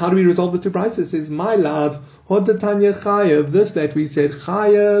 how do we resolve the 2 prices? It says, my love, hodatanya chayav, this that we said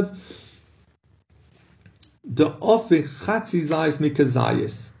chayav, the ofik chatzi zayis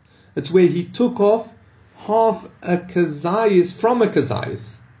mikazayis. It's where he took off half a kazayis from a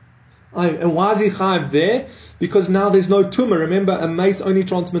kazayis. And why is he chayav there? Because now there's no tumah. Remember, a mace only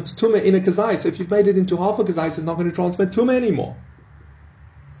transmits tumah in a kazayis. So if you've made it into half a kazayis, it's not going to transmit tumah anymore.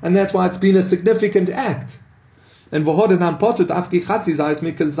 And that's why it's been a significant act. And v'hodanan potter afki chatzi zayis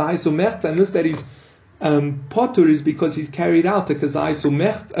mikazayis umertza. And this that he's potter is because he's carried out a kazayis from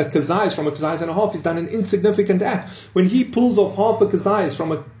a kazayis and a half. He's done an insignificant act. When he pulls off half a kazayis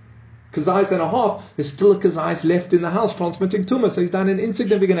from a kazayis and a half, there's still a kazayis left in the house transmitting tumah. So he's done an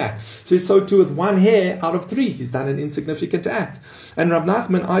insignificant act. So too with 1 hair out of 3, he's done an insignificant act. And Rav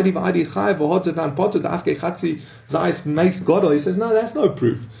Nachman Adi Chai v'hodanan potter afki chatzi zayis makes godel. He says no, that's no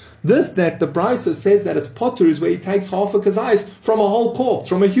proof. This that the Brisa says that it's potter is where he takes half a kazayis from a whole corpse,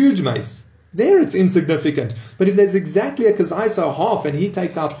 from a huge mace. There it's insignificant. But if there's exactly a kazayis or half and he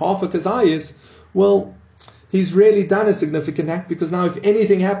takes out half a kazayis, well, he's really done a significant act, because now if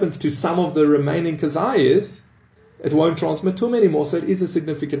anything happens to some of the remaining kazayis, it won't transmit to him anymore. So it is a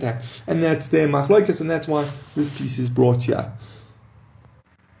significant act. And that's their machlokas, and that's why this piece is brought here.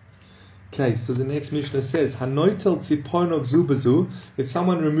 Okay, so the next Mishnah says, Hanoitel tziponov zubazu, if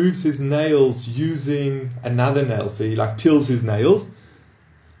someone removes his nails using another nail, so he peels his nails,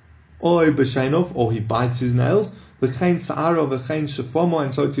 or b'sheinov, or he bites his nails, v'chein sa'aro, v'chein shefomo,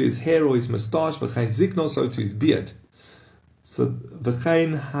 and so to his hair or his moustache, v'chein zikno, so to his beard. So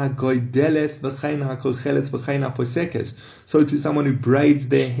v'chein hagoideles, v'chein hakolcheles, v'chein haposekes. So to someone who braids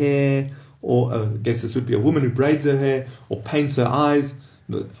their hair, or I guess this would be a woman who braids her hair, or paints her eyes,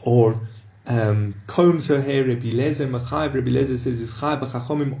 or combs her hair. Rabbi Lezer Machayev, Rabbi Lezer says is chayav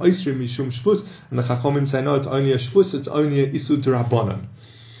v'chachomim oisrim mishum shvus, and the chachomim say no, it's only a shvus, it's only a isur d'rabbanan.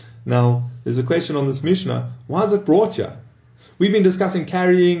 Now, there's a question on this Mishnah. Why is it brought here? We've been discussing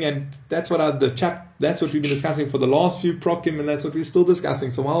carrying, and that's what that's what we've been discussing for the last few prokim, and that's what we're still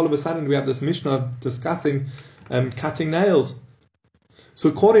discussing. So why all of a sudden we have this Mishnah discussing cutting nails?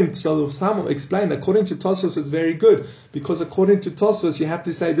 So some explain, according to Tosfos, it's very good, because according to Tosfos, you have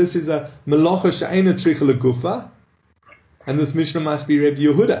to say this is a Melacha she'eina Tzricha Legufo, and this Mishnah must be Rabbi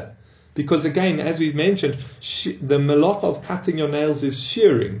Yehuda. Because again, as we've mentioned, the Melacha of cutting your nails is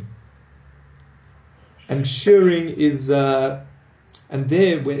shearing. And shearing is, and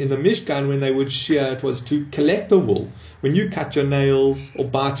there, in the Mishkan, when they would shear, it was to collect the wool. When you cut your nails, or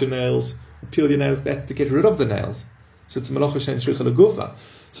bite your nails, or peel your nails, that's to get rid of the nails. So it's Melacha she'eina Tzricha Legufo.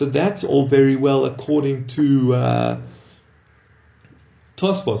 So that's all very well according to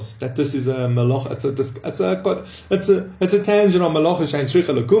Tosfos, that this is a Melacha. It's a tangent on Melacha Shein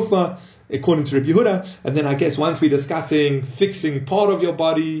Tzricha Legufo, according to Rabbi Yehuda. And then I guess once we're discussing fixing part of your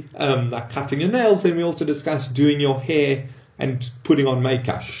body, like cutting your nails, then we also discuss doing your hair and putting on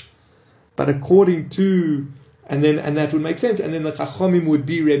makeup. But according to, and that would make sense. And then the Chachamim would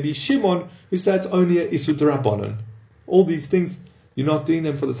be Rabbi Shimon, who says it's only a Isur D'Rabbanan. All these things, you're not doing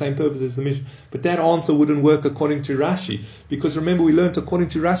them for the same purpose as the Mishnah. But that answer wouldn't work according to Rashi. Because remember, we learned according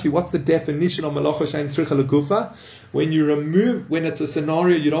to Rashi, what's the definition of Melacha Shein Tzricha Legufo? When it's a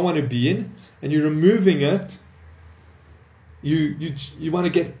scenario you don't want to be in, and you're removing it, you want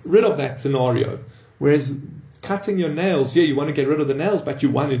to get rid of that scenario. Whereas cutting your nails, you want to get rid of the nails, but you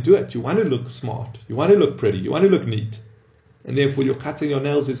want to do it. You want to look smart. You want to look pretty. You want to look neat. And therefore, your cutting your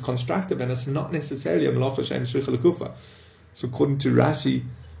nails is constructive, and it's not necessarily a Melacha Shein Tzricha Legufo. So according to Rashi,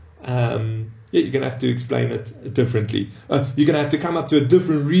 you're going to have to explain it differently. You're going to have to come up to a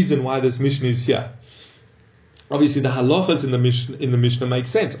different reason why this Mishnah is here. Obviously, the halachas in the Mishnah make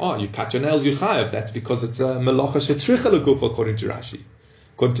sense. You cut your nails, you chayav. That's because it's a Melacha Tzricha Legufo according to Rashi.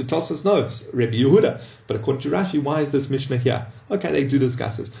 According to Tosfos, no, it's Rabbi Yehuda. But according to Rashi, why is this Mishnah here? Okay, they do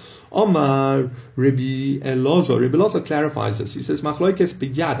discuss this. Omar Rabbi Elazar clarifies this. He says, Machloikes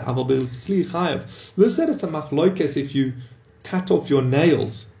biyad, aval b'chli chayav. This said it's a machloikes if you cut off your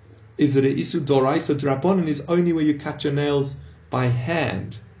nails. Is it a Isur D'Oraisa D'Rabbanan? Is only where you cut your nails by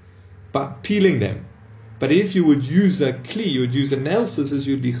hand, but peeling them. But if you would use a kli, you would use a nail scissors,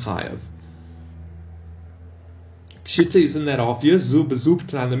 you'd be chayav. Pshita, isn't that obvious? Zub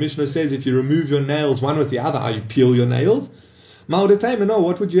the Mishnah says if you remove your nails one with the other, you peel your nails. No,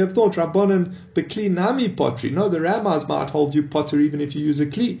 what would you have thought? Rabbanan bekli nami potri. No, the rabbis might hold you potter even if you use a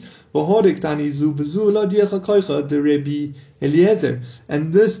kli.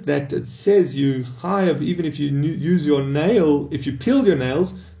 And this, that it says you chayav even if you use your nail, if you peel your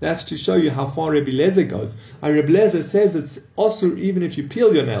nails, that's to show you how far Rabbi Eliezer goes. Rabbi Eliezer says it's osur even if you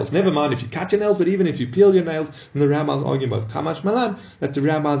peel your nails. Never mind if you cut your nails, but even if you peel your nails, and the rabbis argue both Kamash Malan, that the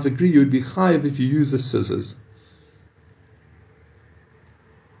rabbis agree you'd be chayav if you use the scissors.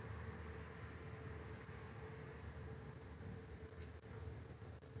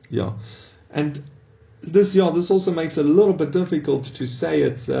 Yeah, and this also makes it a little bit difficult to say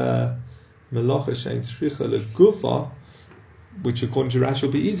it's Melacha Shein Tzricha Legufo, which according to Rashi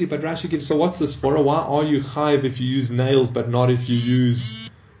will be easy. But Rashi gives, so what's this for? Why are you chayiv if you use nails, but not if you use?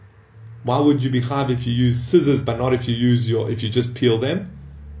 Why would you be chayiv if you use scissors, but not if you just peel them?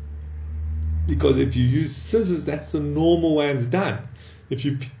 Because if you use scissors, that's the normal way it's done. If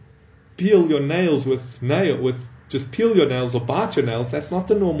you peel your nails just peel your nails or bite your nails, that's not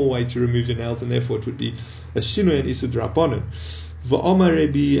the normal way to remove your nails, and therefore it would be a shinui and Isur D'Rabbanan.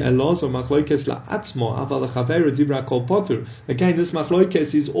 Again, this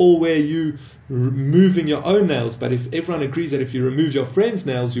machloikes is all where you removing your own nails, but if everyone agrees that if you remove your friend's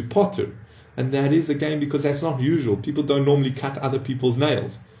nails, you potter. And that is, again, because that's not usual. People don't normally cut other people's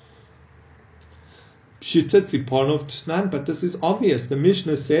nails. But this is obvious. The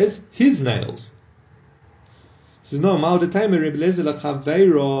Mishnah says his nails. Says no, maybe Rebbe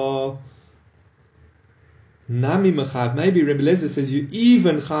Lezer says you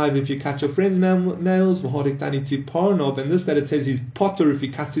even chayiv if you cut your friend's nails. And this that it says he's potter if he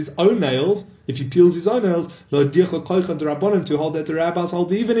cuts his own nails, if he peels his own nails. To hold that the rabbis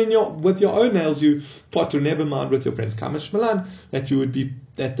hold even with your own nails you potter. Never mind with your friends. Kamash Malan, that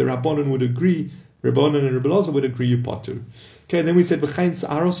the Rabbanan would agree. Rabbanan and Rebbe Lezer would agree you potter. Okay, then we said v'chein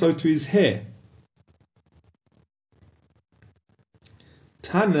sa'aro, so to his hair.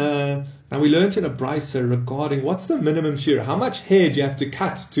 Tana. Now we learned in a brisa regarding what's the minimum shira. How much hair do you have to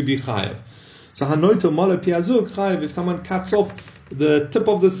cut to be chayav? So hanoito malo piazuk chayav. If someone cuts off the tip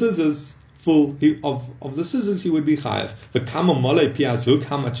of the scissors of the scissors, he would be chayav. But kama malo piazuk,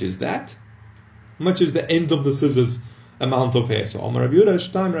 how much is that? How much is the end of the scissors amount of hair? So Amar Rabbi Yehuda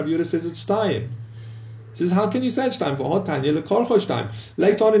shtaim. Rabbi Yehuda says it's shtaim. He says, how can you say it's shtaim? For hot tanya lekarcho shtaim.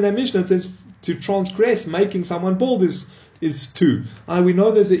 Later on in that Mishnah it says to transgress, making someone bald is 2. We know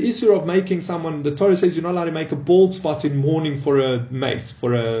there's an issue of making someone, the Torah says you're not allowed to make a bald spot in mourning for a mace,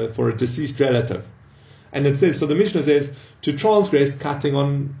 for a deceased relative. And it says, so the Mishnah says, to transgress, cutting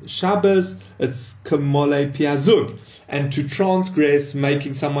on Shabbos, it's kamole piazug. And to transgress,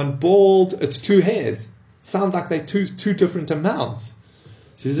 making someone bald, it's 2 hairs. Sounds like they're two different amounts.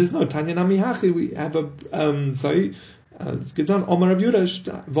 He says, no, Tanya Namihachi, we have let's get down. Omar Rabbi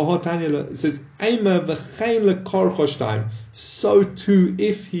Yehuda says, "Eima v'chein lekarcho shtaim." So too,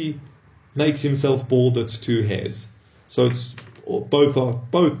 if he makes himself bald, it's 2 hairs. So it's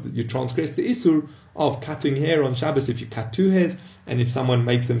both. You transgress the isur of cutting hair on Shabbos if you cut 2 hairs, and if someone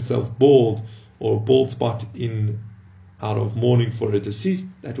makes themselves bald or a bald spot out of mourning for a deceased,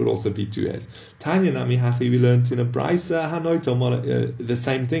 that would also be 2 hairs. Tanya Nami Hachi, we learned in a Brisa, the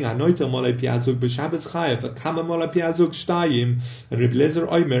same thing. Hanoita Mola Piazug b'Shabbos Chayev, Akama Mola Piazug Shtayim, and Rabbi Lezer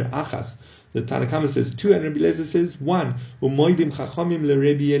Oimer Achas. The Tanakama says 2, and Rabbi Lezer says 1. Umoidim Chachamim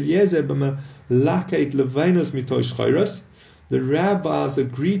leRabbi Eliezer b'Melacha levanos mitosh chayros. The rabbis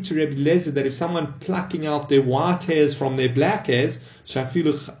agreed to Rabbi Lezer that if someone plucking out their white hairs from their black hairs,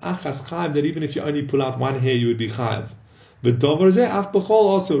 shafilu achas chayiv, that even if you only pull out 1 hair, you would be chayiv. But dover zeh af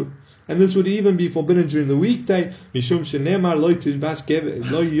b'chol asur, and this would even be forbidden during the weekday. Mishum shenemar lo tishbash gever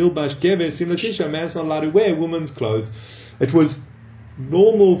lo yilbash gever simlasisha. A man's not allowed to wear women's clothes. It was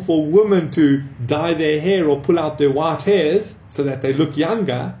normal for women to dye their hair or pull out their white hairs so that they look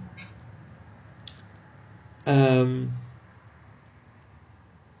younger.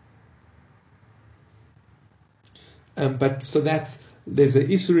 But so there's an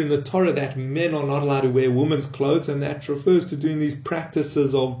issue in the Torah that men are not allowed to wear women's clothes, and that refers to doing these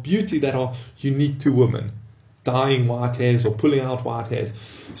practices of beauty that are unique to women, dyeing white hairs or pulling out white hairs.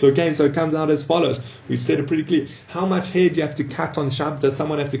 So again, it comes out as follows. We've said it pretty clear. How much hair do you have to cut on Shabbat? Does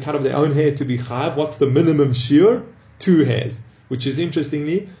someone have to cut off their own hair to be chayav? What's the minimum shiur? 2 hairs. Which is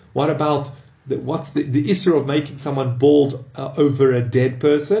interestingly, what about what's the issue of making someone bald over a dead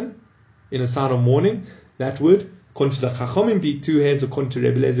person in a sign of mourning? That would, according to the Chachamim, be 2 hairs, according to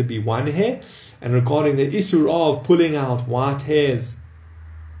Rebbe Lezer, be 1 hair. And regarding the issue of pulling out white hairs,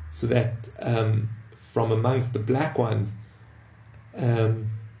 so that from amongst the black ones,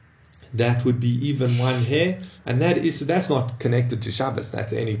 that would be even 1 hair, and that's not connected to Shabbos.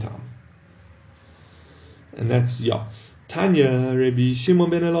 That's any time, and that's Tanya Rabbi Shimon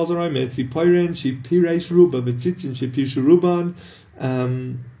ben Elazar Metzi Poiren She Pireish Ruba Betzitzin She Pirshu Ruban.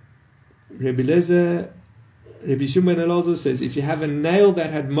 Rabbi Shimon ben Elazar says if you have a nail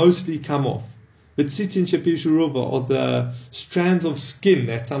that had mostly come off, Betzitzin She Pirshu Ruba, or the strands of skin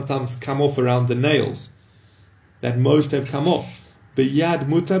that sometimes come off around the nails, that most have come off. Beyad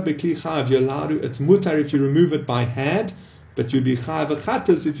mutar bekli chayav. You're allowed to. It's mutar if you remove it by hand, but you'd be chayav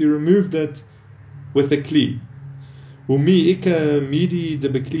achatas if you removed it with a kli. Umi ika midi de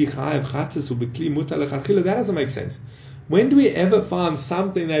bekli chayav chatas u bekli mutar lechachila. That doesn't make sense. When do we ever find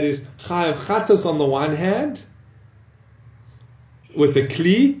something that is chayav chatas on the one hand with a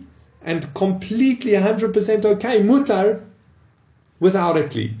kli, and completely 100% okay mutar without a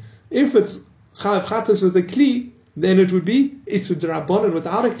kli? If it's chayav chatas with a kli, then it would be Isur D'Rabbanan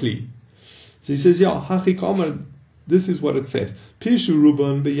without a Kli. So he says, Hachi Kamar, this is what it said. Pishu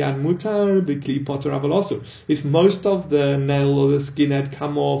Ruban b'yad mutar b'kli poter aval asur. If most of the nail or the skin had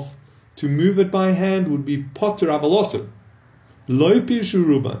come off, to move it by hand would be poter aval asur. Lo pishu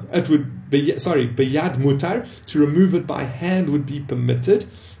Ruban. It would be, b'yad mutar, to remove it by hand would be permitted,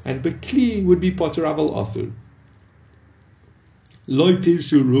 and b'kli would be poter aval asur. Lo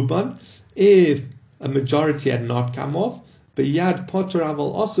pishu Ruban, if a majority had not come off, b'yad poter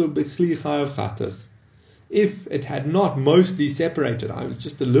aval asur b'kli chayav chatas. If it had not mostly separated, it was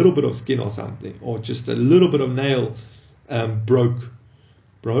just a little bit of skin or something, or just a little bit of nail broke,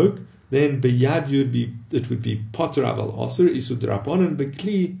 then b'yad it would be poter aval asur Isur D'Rabbanan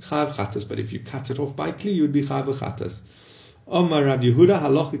b'kli chayav chatas. But if you cut it off by kli, you would be chayav chatas. Omar Rav Yehuda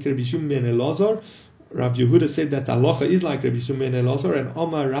halacha Rabbi Shimon ben Elazar. Rav Yehuda said that the halacha is like Rabbi Shimon ben Elazar, and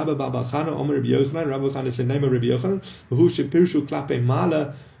Omar Rabba Baba Chana, Omar Rabbi Yochanan, Rabbi Chana said name of Rabbi Yochanan, who shepirshu klape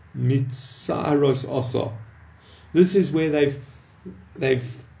mala mitzaros osa. This is where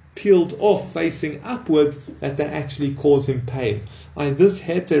they've peeled off facing upwards, that they actually cause him pain. And this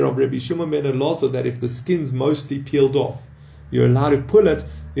heter of Rabbi Shimon ben Elazar, that if the skin's mostly peeled off, you're allowed to pull it,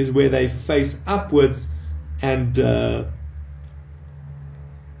 is where they face upwards and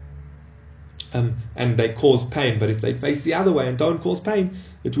they cause pain. But if they face the other way and don't cause pain,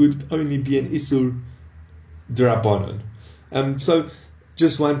 it would only be an Isur D'Rabbanan. So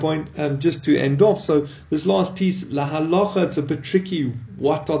just one point, just to end off. So this last piece, la halacha, it's a bit tricky.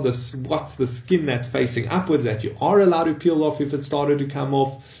 What's the skin that's facing upwards that you are allowed to peel off if it started to come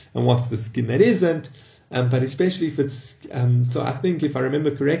off, and what's the skin that isn't? But especially if it's so, I think if I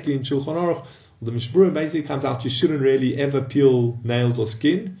remember correctly in Shulchan Aruch, the Mishbura basically comes out you shouldn't really ever peel nails or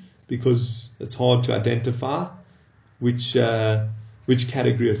skin, because it's hard to identify which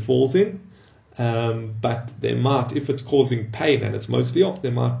category it falls in. But there might, if it's causing pain and it's mostly off,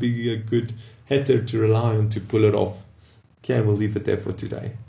 there might be a good heter to rely on to pull it off. Okay, we'll leave it there for today.